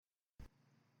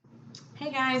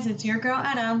Hey guys, it's your girl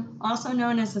Etta, also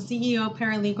known as the CEO,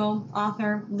 paralegal,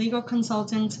 author, legal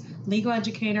consultant, legal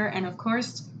educator, and of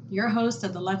course, your host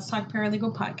of the Let's Talk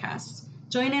Paralegal podcast.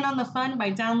 Join in on the fun by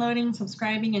downloading,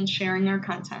 subscribing, and sharing our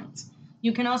content.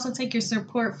 You can also take your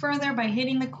support further by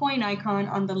hitting the coin icon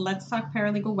on the Let's Talk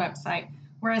Paralegal website,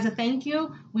 where as a thank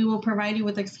you, we will provide you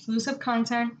with exclusive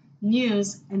content,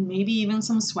 news, and maybe even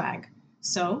some swag.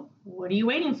 So, what are you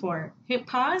waiting for? Hit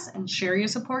pause and share your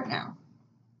support now.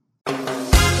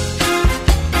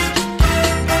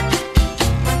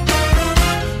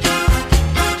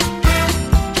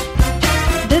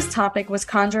 This topic was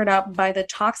conjured up by the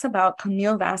talks about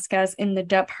Camille Vasquez in the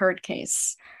Depp Heard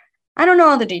case. I don't know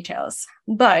all the details,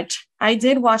 but I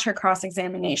did watch her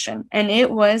cross-examination, and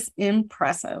it was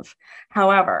impressive.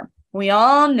 However, we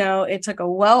all know it took a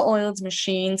well-oiled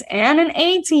machines and an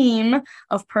A-team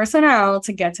of personnel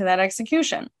to get to that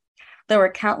execution. There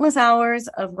were countless hours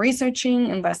of researching,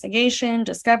 investigation,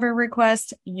 discovery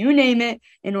requests, you name it,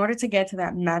 in order to get to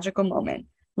that magical moment.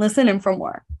 Listen in for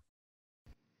more.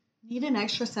 Need an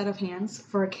extra set of hands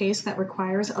for a case that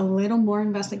requires a little more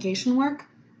investigation work?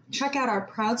 Check out our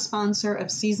proud sponsor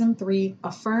of Season 3,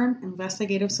 Affirm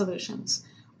Investigative Solutions,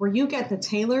 where you get the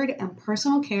tailored and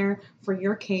personal care for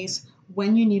your case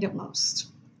when you need it most.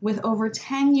 With over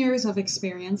 10 years of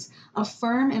experience,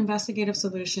 Affirm Investigative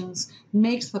Solutions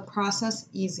makes the process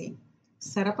easy.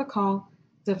 Set up a call,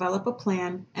 develop a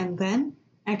plan, and then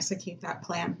execute that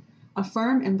plan.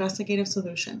 Affirm Investigative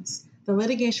Solutions, the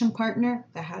litigation partner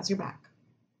that has your back.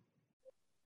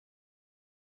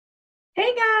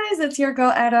 Hey guys, it's your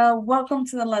girl Etta. Welcome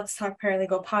to the Let's Talk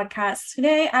Paralegal podcast.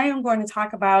 Today I am going to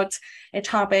talk about a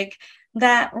topic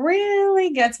that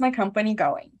really gets my company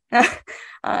going.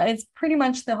 It's pretty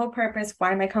much the whole purpose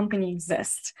why my company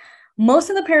exists. Most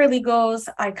of the paralegals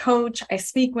I coach, I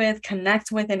speak with,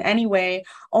 connect with in any way,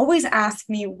 always ask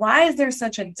me, why is there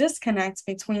such a disconnect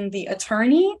between the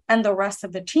attorney and the rest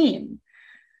of the team?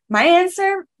 My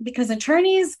answer, because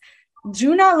attorneys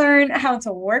do not learn how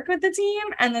to work with the team,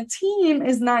 and the team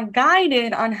is not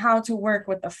guided on how to work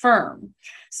with the firm.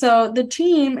 So the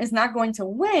team is not going to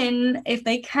win if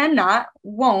they cannot,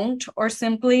 won't, or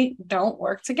simply don't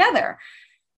work together.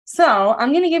 So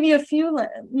I'm going to give you a few,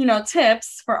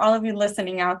 tips for all of you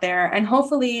listening out there, and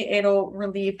hopefully it'll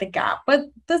relieve the gap. But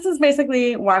this is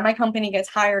basically why my company gets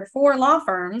hired for law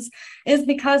firms, is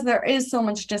because there is so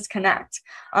much disconnect.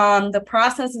 The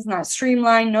process is not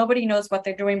streamlined. Nobody knows what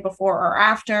they're doing before or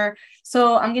after.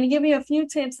 So I'm going to give you a few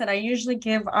tips that I usually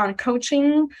give on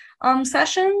coaching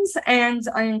sessions and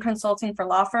I'm consulting for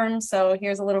law firms. So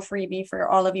here's a little freebie for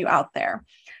all of you out there.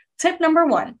 Tip number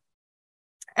 1.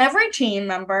 Every team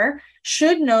member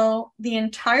should know the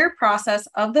entire process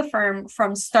of the firm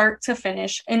from start to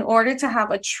finish in order to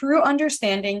have a true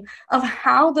understanding of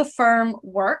how the firm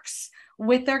works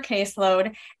with their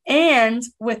caseload and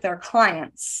with their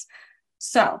clients.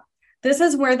 So this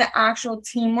is where the actual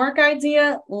teamwork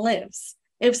idea lives.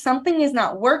 If something is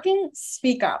not working,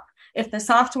 speak up. If the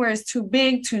software is too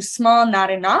big, too small, not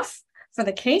enough for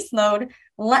the caseload,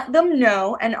 let them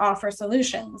know and offer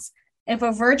solutions. If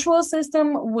a virtual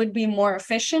system would be more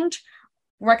efficient,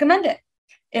 recommend it.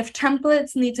 If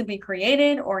templates need to be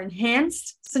created or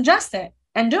enhanced, suggest it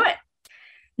and do it.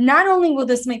 Not only will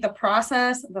this make the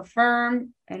process, the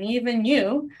firm, and even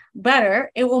you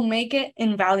better, it will make it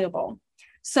invaluable.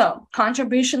 So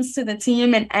contributions to the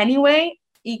team in any way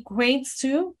equates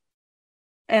to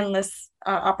endless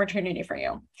opportunity for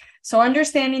you. So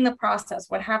understanding the process,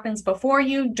 what happens before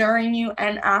you, during you,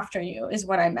 and after you is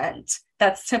what I meant.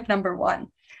 That's tip number 1.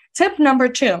 Tip number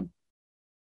 2,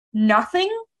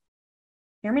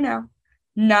 hear me now,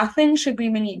 nothing should be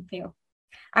beneath you.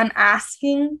 I'm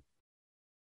asking,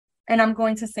 and I'm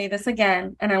going to say this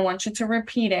again, and I want you to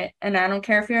repeat it. And I don't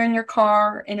care if you're in your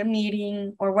car, in a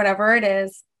meeting, or whatever it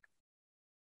is,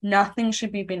 nothing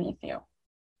should be beneath you.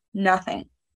 Nothing.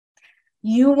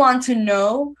 You want to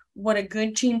know what a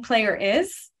good team player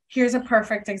is? Here's a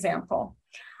perfect example.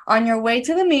 On your way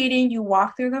to the meeting, you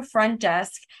walk through the front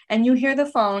desk and you hear the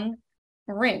phone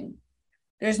ring.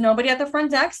 There's nobody at the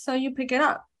front desk, so you pick it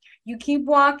up. You keep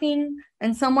walking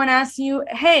and someone asks you,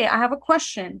 hey, I have a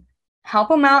question. Help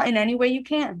them out in any way you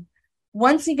can.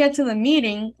 Once you get to the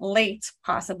meeting, late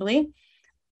possibly,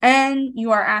 and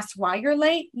you are asked why you're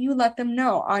late, you let them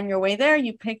know. On your way there,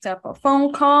 you picked up a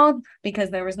phone call because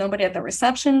there was nobody at the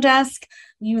reception desk.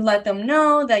 You let them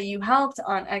know that you helped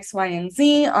on X, Y, and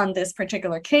Z on this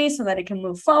particular case so that it can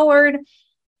move forward.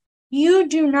 You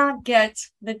do not get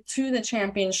to the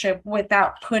championship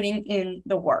without putting in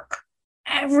the work.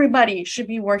 Everybody should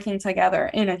be working together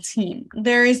in a team.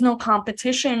 There is no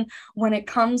competition when it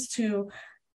comes to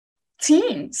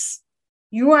teams.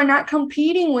 You are not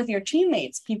competing with your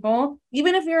teammates, people.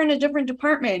 Even if you're in a different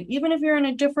department, even if you're in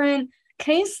a different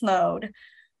caseload,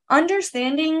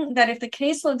 understanding that if the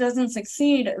caseload doesn't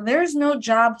succeed, there's no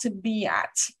job to be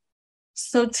at.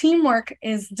 So teamwork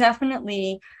is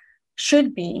definitely,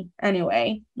 should be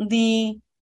anyway, the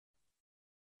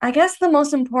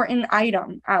most important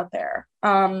item out there,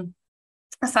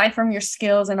 aside from your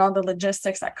skills and all the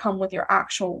logistics that come with your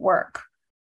actual work.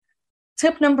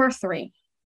 Tip number 3,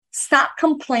 stop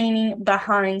complaining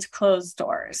behind closed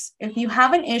doors. If you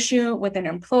have an issue with an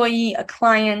employee, a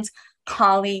client,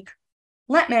 colleague,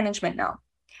 let management know.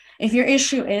 If your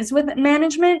issue is with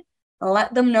management,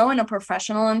 let them know in a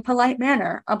professional and polite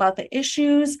manner about the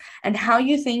issues and how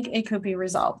you think it could be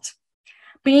resolved.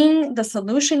 Being the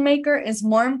solution maker is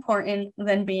more important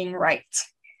than being right.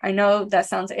 I know that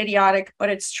sounds idiotic, but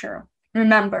it's true.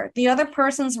 Remember, the other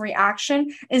person's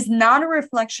reaction is not a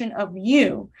reflection of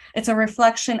you. It's a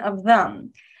reflection of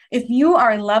them. If you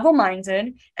are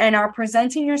level-minded and are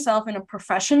presenting yourself in a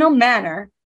professional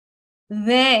manner,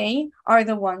 they are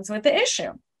the ones with the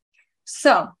issue.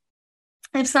 So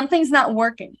if something's not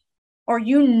working, or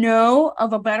you know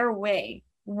of a better way,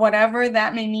 whatever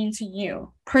that may mean to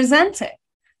you, present it.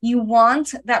 You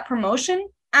want that promotion?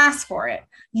 Ask for it.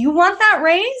 You want that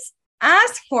raise?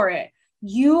 Ask for it.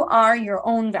 You are your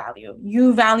own value.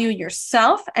 You value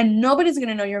yourself, and nobody's going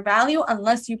to know your value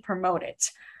unless you promote it.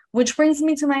 Which brings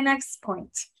me to my next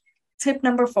point. Tip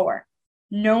number 4,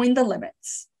 knowing the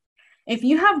limits. If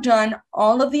you have done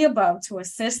all of the above to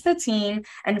assist the team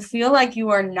and feel like you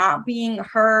are not being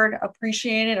heard,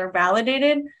 appreciated, or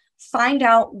validated, find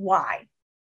out why.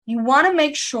 You want to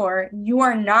make sure you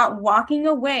are not walking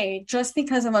away just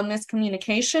because of a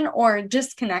miscommunication or a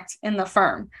disconnect in the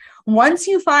firm. Once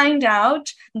you find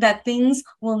out that things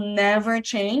will never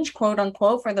change, quote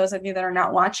unquote, for those of you that are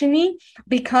not watching me,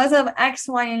 because of X,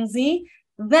 Y, and Z,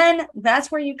 then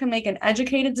that's where you can make an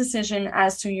educated decision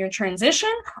as to your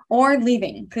transition or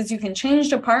leaving, because you can change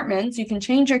departments, you can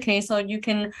change your caseload, you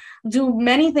can do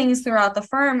many things throughout the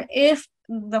firm if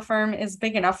the firm is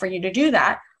big enough for you to do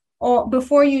that, or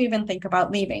before you even think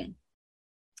about leaving.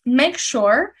 Make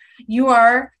sure you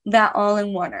are that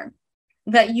all-in-oneer,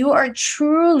 that you are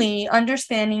truly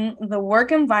understanding the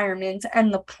work environment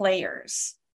and the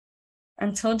players.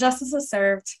 Until justice is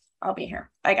served, I'll be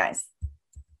here. Bye, guys.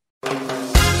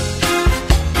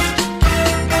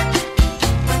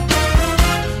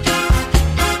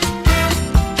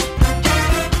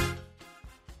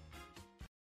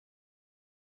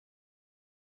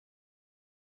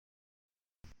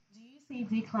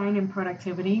 Decline in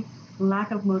productivity,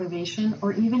 lack of motivation,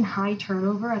 or even high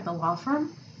turnover at the law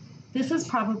firm? This is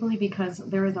probably because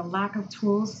there is a lack of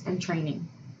tools and training.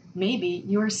 Maybe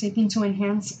you are seeking to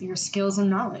enhance your skills and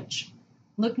knowledge.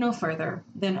 Look no further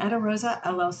than Etta Rosa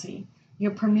LLC,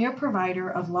 your premier provider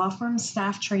of law firm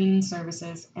staff training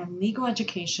services and legal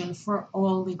education for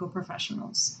all legal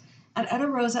professionals. At Etta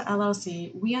Rosa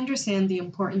LLC, we understand the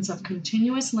importance of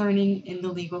continuous learning in the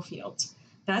legal field.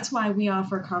 That's why we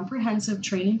offer comprehensive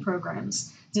training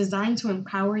programs designed to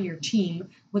empower your team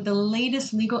with the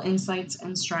latest legal insights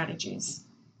and strategies.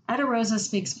 Etta Rosa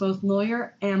speaks both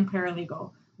lawyer and paralegal,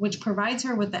 which provides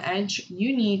her with the edge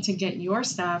you need to get your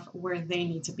staff where they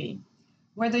need to be.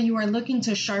 Whether you are looking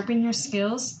to sharpen your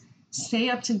skills, stay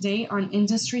up to date on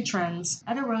industry trends,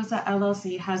 Etta Rosa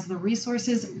LLC has the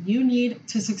resources you need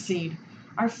to succeed.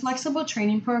 Our flexible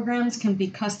training programs can be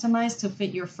customized to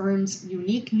fit your firm's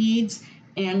unique needs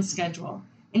and schedule,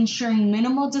 ensuring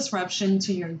minimal disruption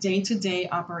to your day-to-day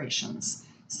operations.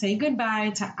 Say goodbye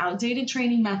to outdated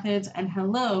training methods and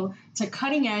hello to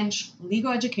cutting-edge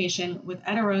legal education with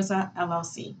Etta Rosa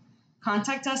LLC.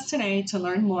 Contact us today to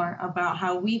learn more about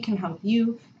how we can help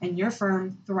you and your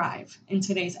firm thrive in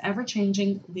today's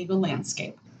ever-changing legal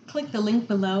landscape. Click the link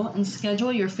below and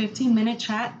schedule your 15-minute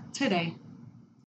chat today.